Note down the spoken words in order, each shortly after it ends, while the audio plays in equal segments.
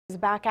Is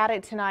back at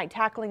it tonight,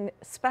 tackling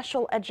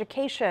special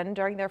education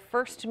during their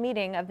first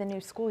meeting of the new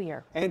school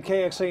year. And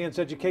KXAN's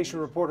education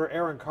reporter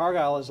Erin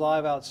Cargile is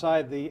live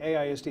outside the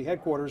AISD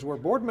headquarters, where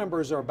board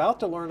members are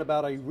about to learn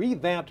about a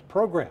revamped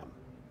program.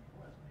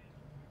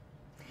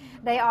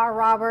 They are,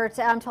 Robert.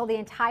 I'm told the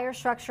entire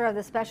structure of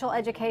the special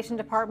education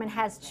department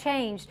has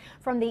changed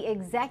from the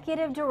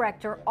executive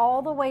director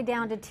all the way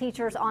down to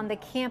teachers on the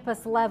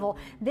campus level.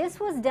 This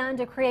was done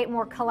to create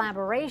more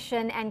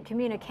collaboration and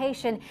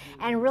communication,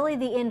 and really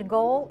the end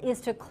goal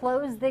is to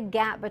close the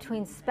gap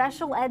between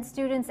special ed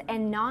students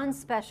and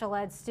non-special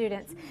ed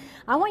students.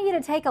 I want you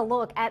to take a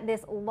look at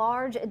this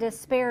large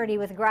disparity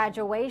with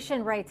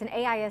graduation rates, and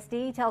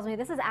AISD tells me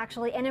this is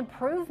actually an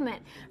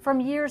improvement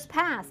from years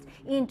past.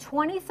 In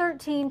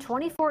 2013,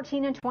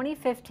 2014 and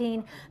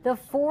 2015, the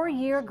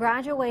four-year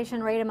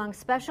graduation rate among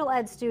special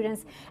ed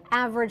students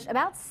averaged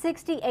about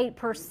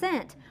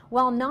 68%,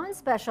 while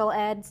non-special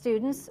ed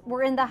students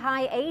were in the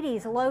high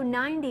 80s, low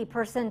 90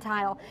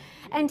 percentile.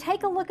 And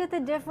take a look at the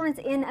difference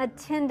in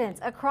attendance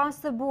across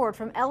the board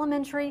from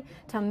elementary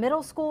to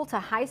middle school to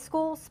high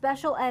school.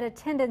 Special ed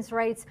attendance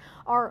rates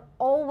are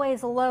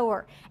always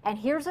lower. And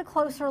here's a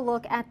closer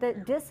look at the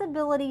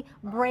disability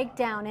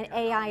breakdown in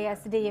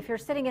AISD. If you're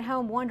sitting at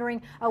home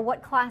wondering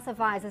what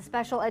classifies a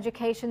special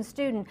education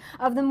student,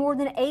 of the more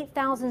than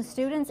 8,000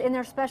 students in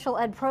their special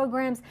ed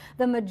programs,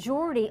 the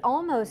majority,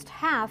 almost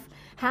half,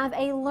 have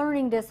a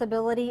learning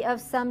disability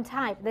of some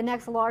type. The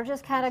next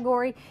largest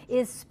category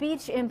is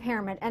speech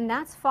impairment, and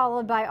that's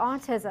followed by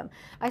autism.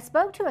 I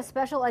spoke to a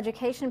special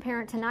education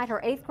parent tonight.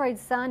 Her 8th grade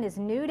son is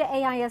new to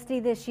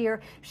AISD this year.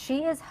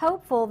 She is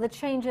hopeful the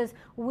changes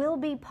will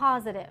be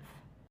positive.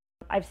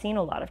 I've seen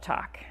a lot of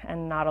talk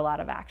and not a lot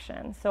of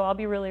action, so I'll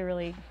be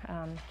really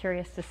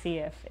curious to see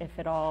if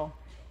it all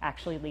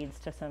actually leads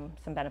to some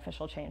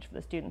beneficial change for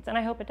the students, and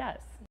I hope it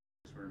does.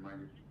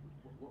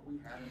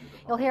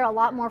 You'll hear a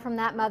lot more from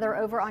that mother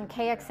over on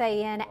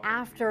KXAN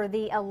after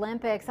the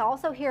Olympics.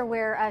 Also hear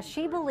where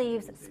she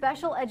believes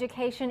special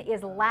education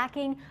is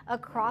lacking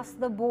across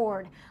the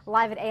board.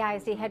 Live at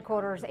AISD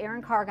headquarters,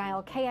 Erin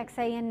Cargile,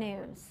 KXAN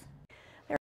News.